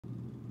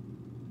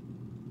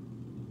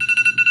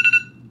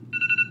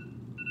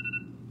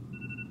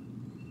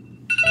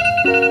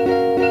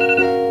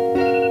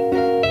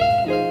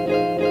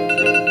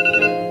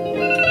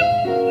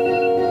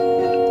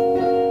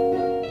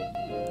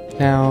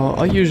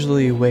I'll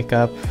usually wake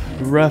up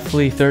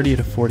roughly 30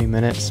 to 40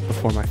 minutes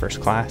before my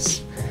first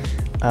class.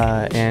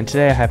 And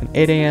today I have an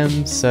 8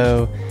 a.m.,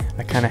 so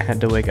I kind of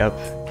had to wake up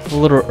a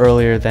little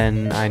earlier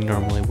than I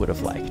normally would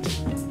have liked.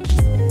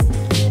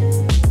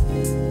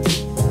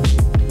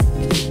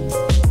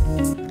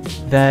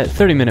 That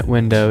 30-minute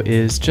window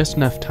is just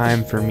enough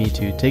time for me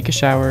to take a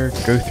shower,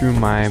 go through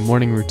my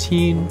morning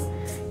routine,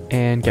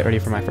 and get ready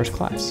for my first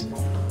class.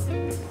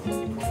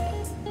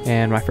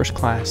 And my first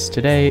class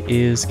today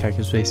is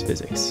calculus-based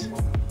physics.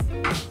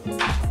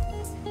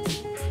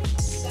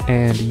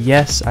 And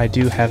yes, I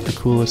do have the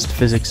coolest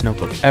physics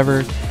notebook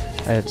ever.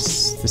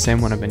 It's the same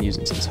one I've been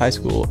using since high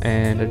school,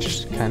 and I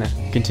just kind of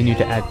continue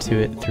to add to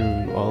it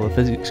through all the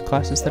physics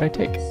classes that I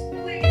take.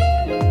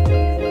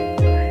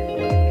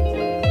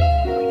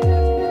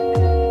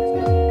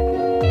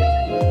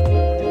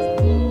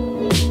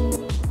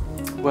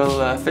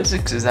 Well,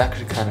 physics is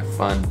actually kind of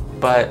fun,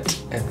 but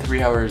a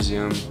 3-hour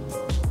Zoom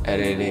at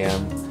 8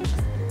 a.m.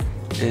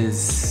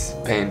 is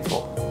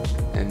painful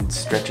and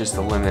stretches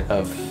the limit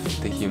of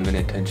the human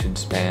attention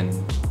span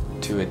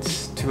to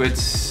its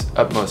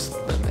utmost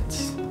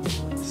limits.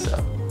 So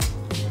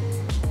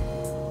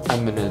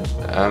I'm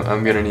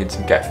gonna need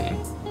some caffeine.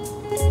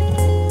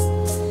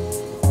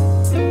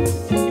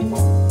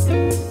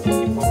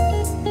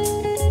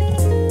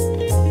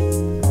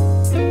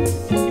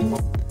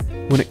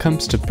 When it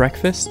comes to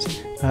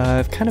breakfast,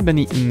 I've kind of been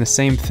eating the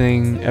same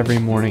thing every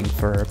morning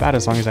for about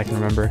as long as I can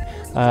remember,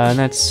 and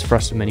that's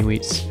frosted mini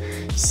wheats.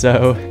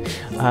 So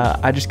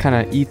I just kind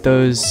of eat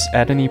those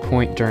at any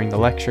point during the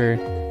lecture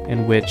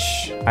in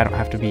which I don't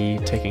have to be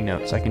taking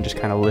notes. I can just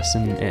kind of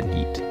listen and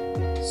eat.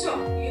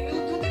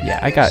 Yeah,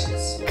 I got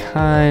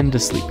kind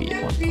of sleepy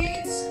at one point.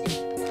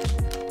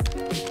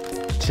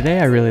 Today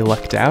I really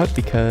lucked out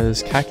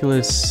because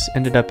calculus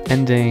ended up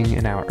ending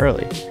an hour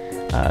early.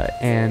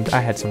 And I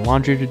had some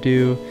laundry to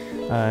do,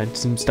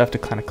 some stuff to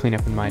kind of clean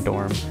up in my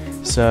dorm,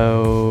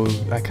 so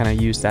I kind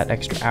of used that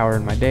extra hour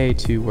in my day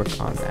to work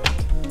on that.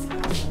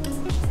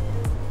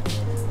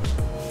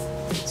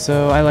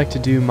 So I like to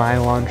do my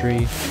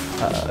laundry,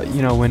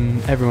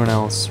 when everyone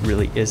else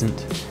really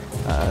isn't.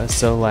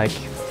 So like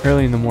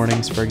early in the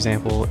mornings, for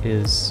example,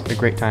 is a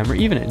great time, or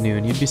even at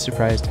noon. You'd be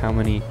surprised how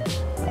many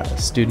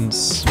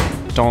students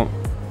don't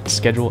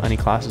schedule any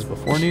classes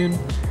before noon.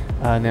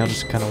 And they'll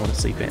just kind of want to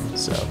sleep in,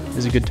 so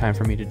it's a good time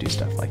for me to do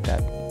stuff like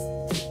that.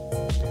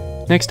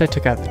 Next, I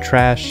took out the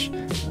trash.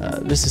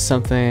 This is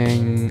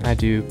something I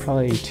do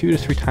probably 2 to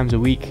 3 times a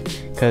week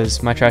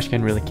because my trash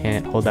can really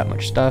can't hold that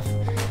much stuff,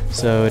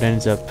 so it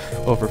ends up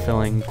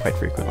overfilling quite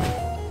frequently.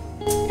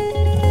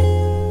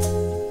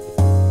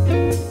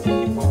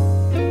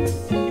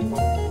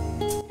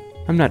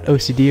 I'm not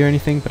OCD or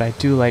anything, but I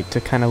do like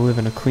to kind of live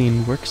in a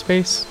clean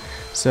workspace.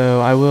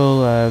 So I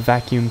will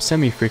vacuum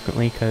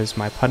semi-frequently because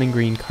my putting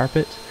green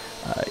carpet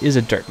is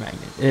a dirt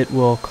magnet. It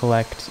will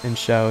collect and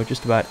show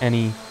just about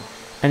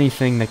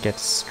anything that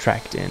gets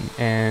tracked in.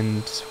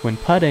 And when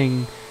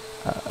putting,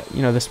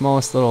 the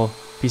smallest little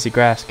piece of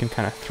grass can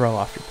kind of throw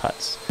off your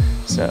putts.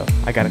 So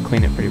I gotta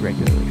clean it pretty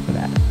regularly for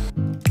that.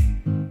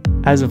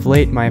 As of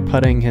late, my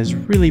putting has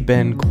really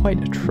been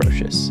quite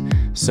atrocious.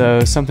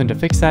 So something to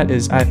fix that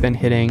is I've been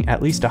hitting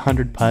at least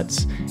 100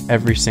 putts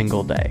every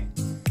single day.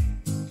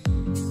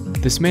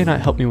 This may not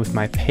help me with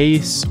my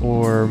pace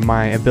or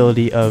my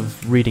ability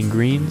of reading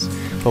greens,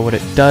 but what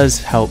it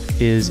does help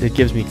is it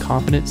gives me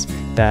confidence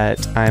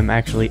that I'm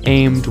actually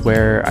aimed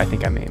where I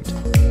think I'm aimed.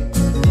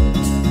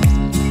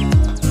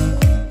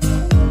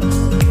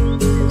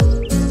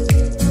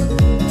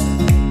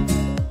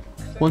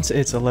 Once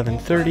it's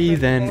 11:30,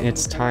 then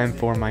it's time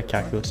for my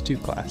Calculus 2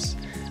 class.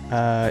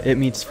 It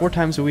meets 4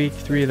 times a week,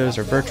 3 of those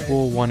are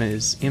virtual, 1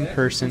 is in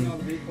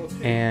person,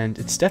 and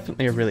it's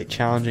definitely a really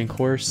challenging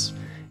course.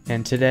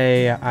 And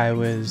today I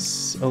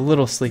was a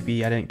little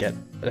sleepy. I didn't get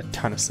a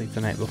ton of sleep the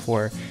night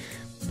before,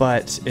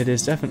 but it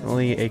is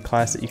definitely a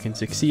class that you can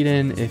succeed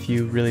in if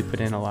you really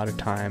put in a lot of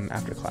time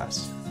after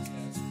class.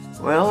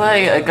 Well,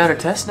 I got a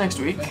test next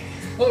week,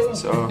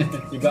 so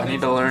I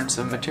need to learn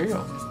some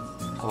material.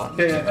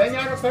 Any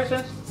other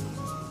questions?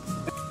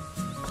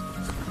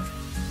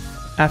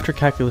 After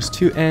Calculus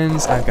 2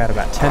 ends, I've got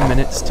about 10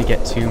 minutes to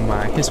get to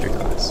my history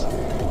class.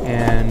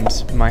 And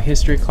my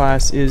history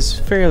class is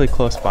fairly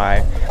close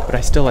by, but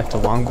I still like to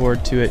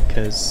longboard to it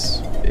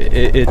because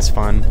it's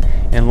fun,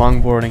 and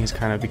longboarding has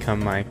kind of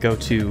become my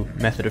go-to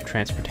method of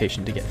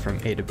transportation to get from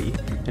A to B,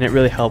 and it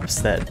really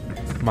helps that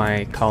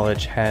my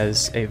college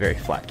has a very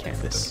flat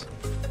campus.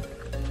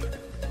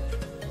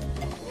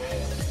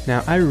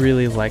 Now, I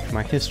really liked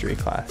my history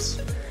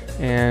class,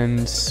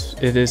 and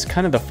it is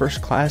kind of the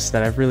first class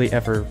that I've really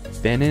ever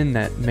been in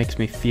that makes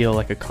me feel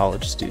like a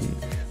college student.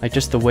 Like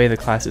just the way the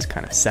class is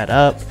kind of set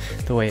up,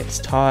 the way it's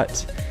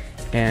taught,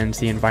 and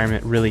the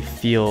environment really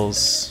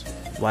feels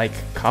like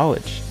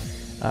college.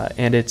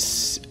 And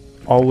it's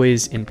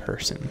always in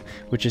person,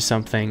 which is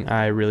something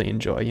I really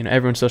enjoy.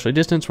 Everyone's socially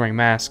distanced, wearing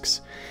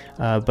masks,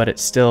 but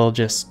it's still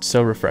just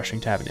so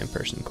refreshing to have an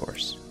in-person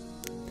course.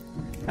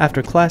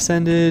 After class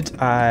ended,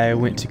 I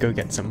went to go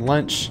get some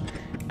lunch,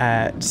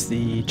 at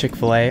the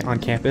Chick-fil-A on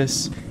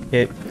campus.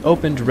 It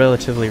opened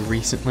relatively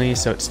recently,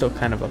 so it's still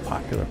kind of a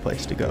popular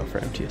place to go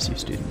for MTSU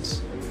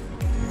students.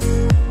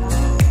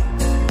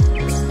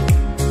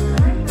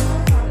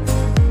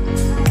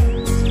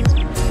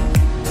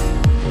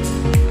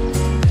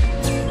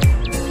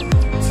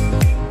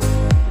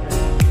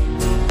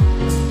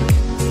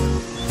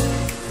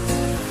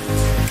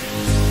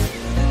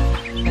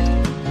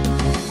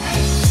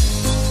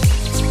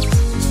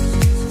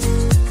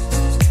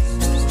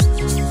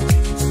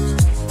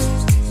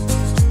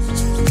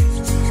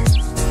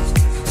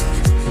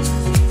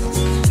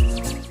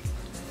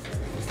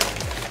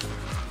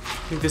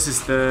 I think this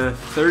is the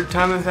third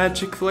time I've had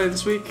Chick-fil-A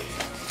this week,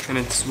 and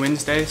it's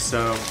Wednesday,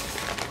 so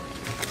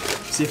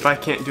see if I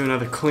can't do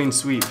another clean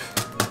sweep.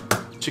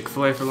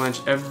 Chick-fil-A for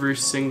lunch every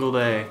single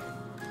day.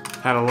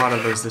 Had a lot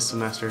of those this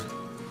semester.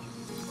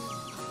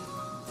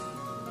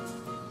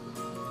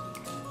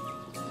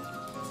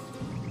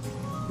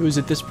 It was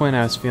at this point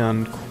I was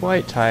feeling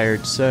quite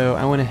tired, so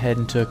I went ahead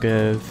and took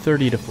a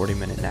 30 to 40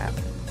 minute nap.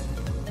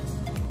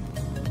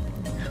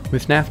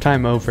 With nap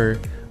time over,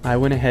 I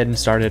went ahead and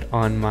started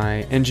on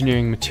my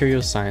engineering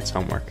materials science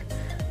homework.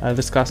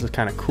 This class is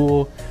kind of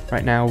cool.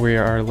 Right now we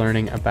are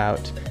learning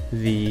about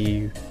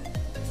the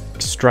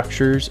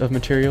structures of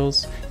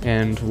materials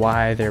and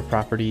why their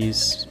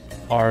properties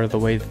are the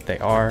way that they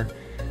are,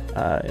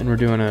 and we're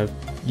doing a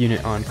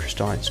unit on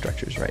crystalline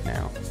structures right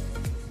now.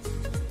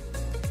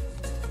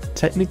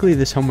 Technically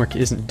this homework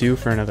isn't due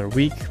for another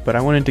week, but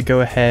I wanted to go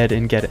ahead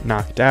and get it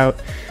knocked out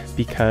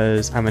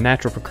because I'm a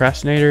natural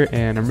procrastinator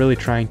and I'm really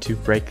trying to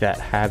break that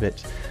habit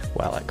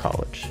while at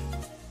college.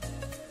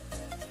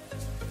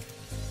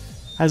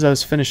 As I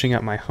was finishing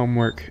up my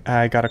homework,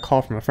 I got a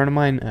call from a friend of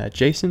mine,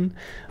 Jason,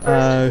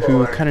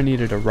 who kind of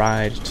needed a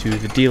ride to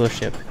the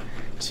dealership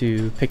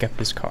to pick up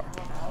his car.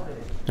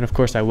 And of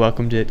course I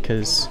welcomed it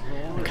because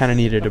I kind of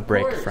needed a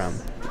break from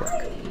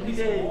work.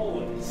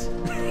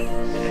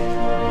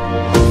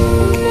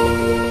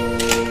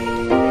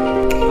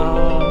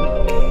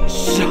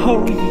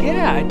 So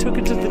yeah, I took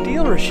it to the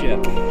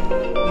dealership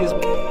because,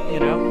 you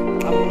know,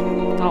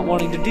 I'm not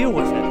wanting to deal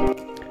with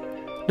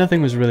it.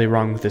 Nothing was really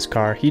wrong with this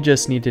car. He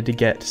just needed to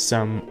get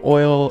some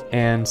oil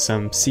and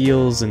some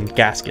seals and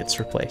gaskets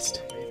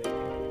replaced.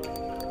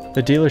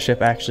 The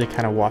dealership actually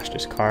kind of washed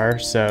his car,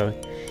 so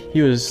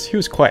he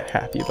was quite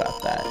happy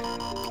about that.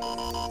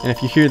 And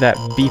if you hear that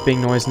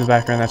beeping noise in the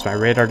background, that's my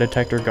radar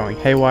detector going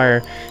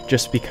haywire,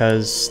 just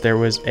because there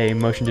was a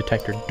motion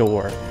detector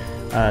door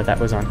that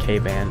was on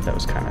K-band that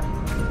was kind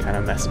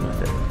of messing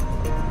with it.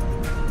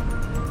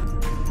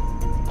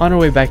 On our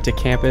way back to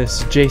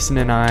campus, Jason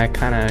and I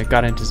kind of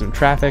got into some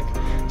traffic,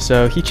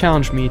 so he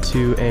challenged me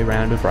to a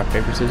round of rock,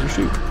 paper, scissors,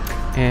 shoot.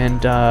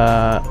 And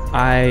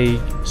I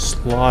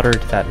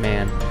slaughtered that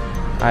man.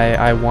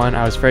 I won.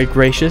 I was very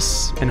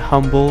gracious and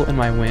humble in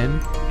my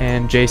win.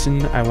 And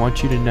Jason, I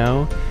want you to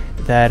know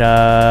that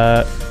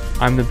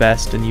I'm the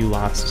best and you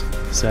lost.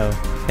 So,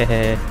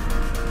 hehe.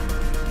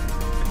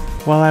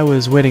 While I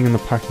was waiting in the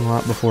parking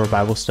lot before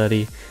Bible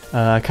study,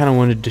 I kind of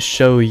wanted to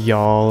show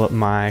y'all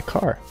my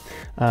car.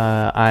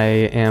 I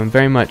am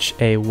very much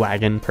a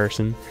wagon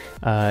person,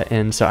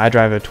 and so I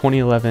drive a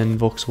 2011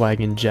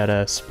 Volkswagen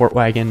Jetta Sport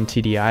Wagon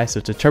TDI, so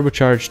it's a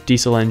turbocharged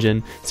diesel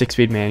engine,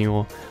 6-speed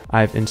manual.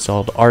 I've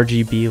installed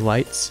RGB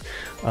lights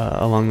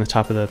along the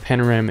top of the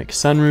panoramic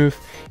sunroof,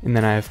 and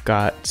then I've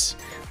got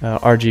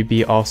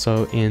RGB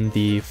also in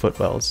the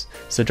footwells.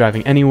 So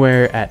driving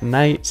anywhere at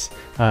night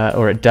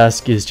or at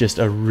dusk is just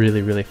a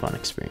really fun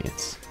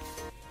experience.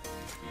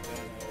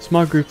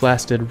 Small group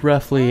lasted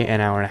roughly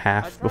an hour and a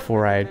half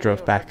before I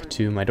drove back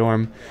to my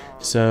dorm,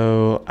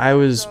 so I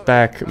was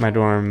back at my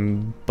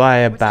dorm by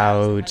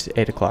about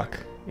 8 o'clock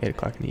in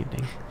the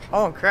evening.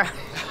 Oh crap.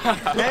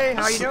 Hey,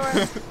 how you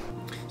doing?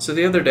 So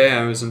the other day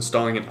I was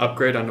installing an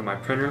upgrade onto my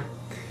printer,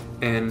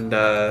 and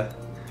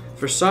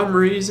for some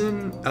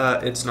reason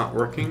it's not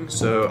working,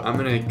 so I'm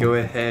gonna go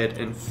ahead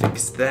and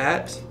fix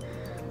that.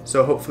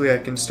 So hopefully I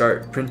can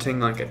start printing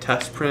like a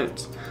test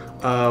print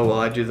while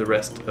I do the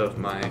rest of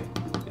my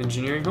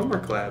engineering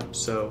homework lab.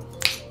 So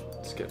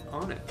let's get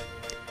on it.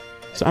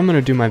 So I'm going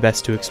to do my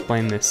best to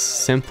explain this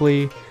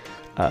simply.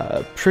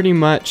 Pretty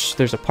much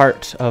there's a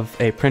part of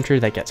a printer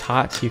that gets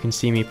hot. You can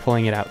see me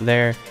pulling it out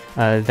there.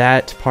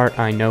 That part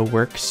I know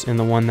works, and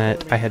the one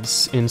that I had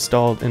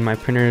installed in my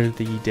printer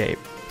the day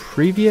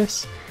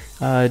previous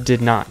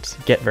did not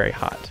get very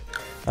hot.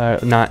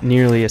 Not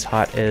nearly as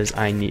hot as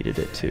I needed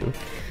it to.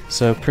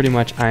 So pretty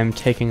much I'm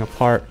taking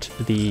apart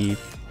the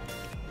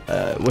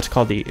what's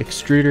called the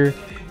extruder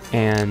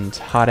and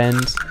hot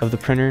end of the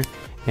printer,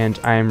 and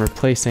I'm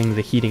replacing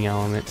the heating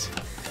element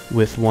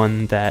with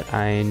one that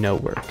I know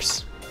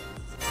works.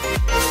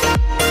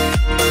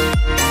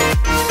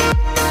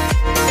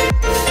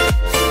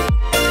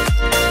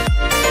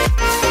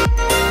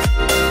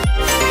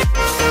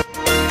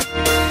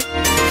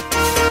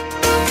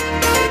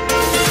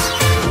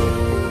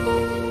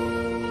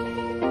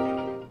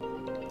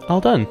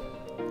 All done.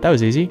 That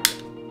was easy.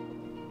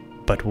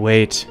 But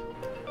wait.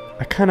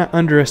 I kind of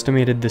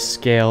underestimated the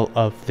scale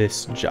of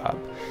this job.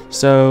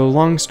 So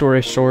long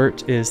story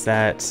short is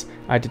that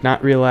I did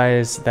not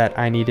realize that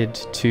I needed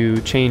to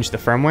change the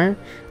firmware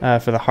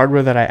for the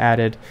hardware that I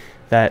added,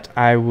 that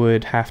I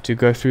would have to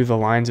go through the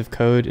lines of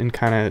code and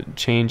kind of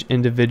change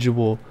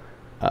individual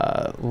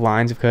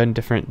lines of code and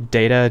different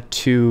data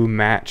to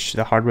match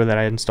the hardware that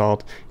I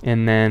installed,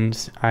 and then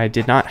I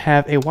did not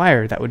have a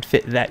wire that would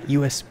fit that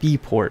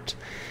USB port.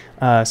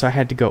 So I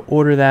had to go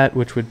order that,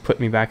 which would put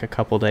me back a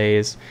couple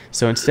days.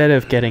 So instead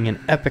of getting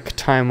an epic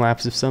time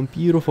lapse of some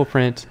beautiful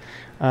print,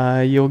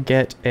 you'll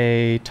get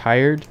a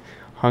tired,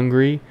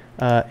 hungry,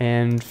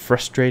 and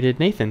frustrated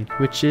Nathan,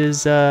 which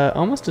is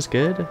almost as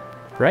good,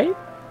 right?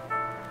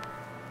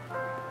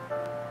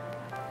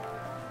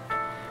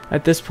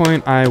 At this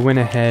point, I went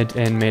ahead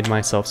and made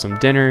myself some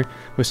dinner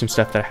with some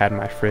stuff that I had in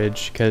my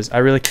fridge, because I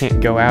really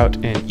can't go out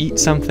and eat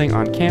something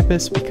on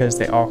campus because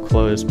they all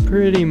close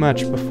pretty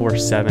much before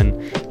 7,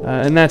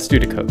 and that's due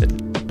to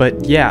COVID.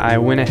 But yeah, I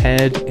went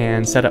ahead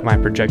and set up my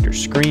projector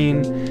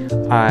screen,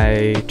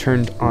 I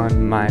turned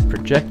on my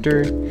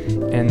projector,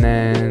 and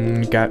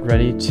then got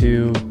ready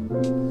to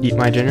eat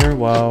my dinner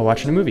while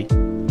watching a movie.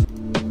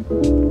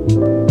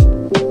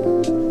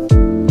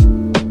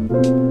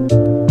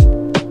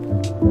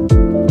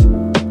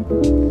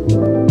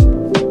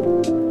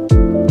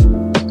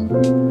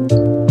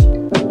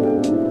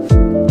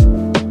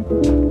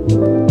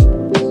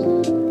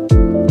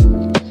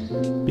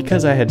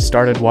 Because I had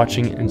started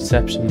watching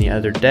Inception the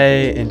other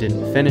day and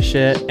didn't finish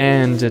it,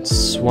 and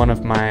it's one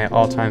of my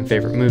all-time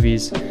favorite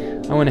movies,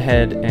 I went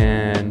ahead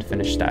and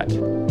finished that.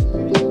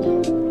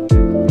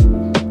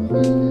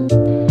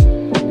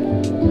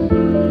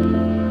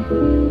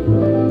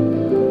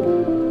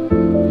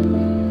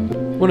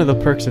 One of the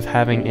perks of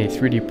having a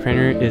 3D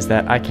printer is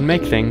that I can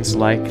make things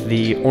like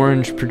the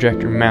orange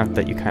projector mount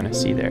that you kind of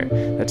see there,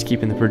 that's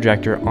keeping the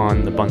projector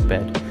on the bunk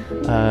bed.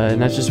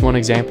 And that's just one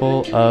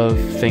example of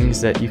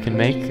things that you can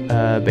make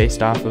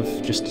based off of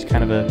just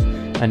kind of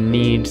a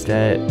need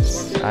that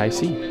I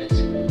see.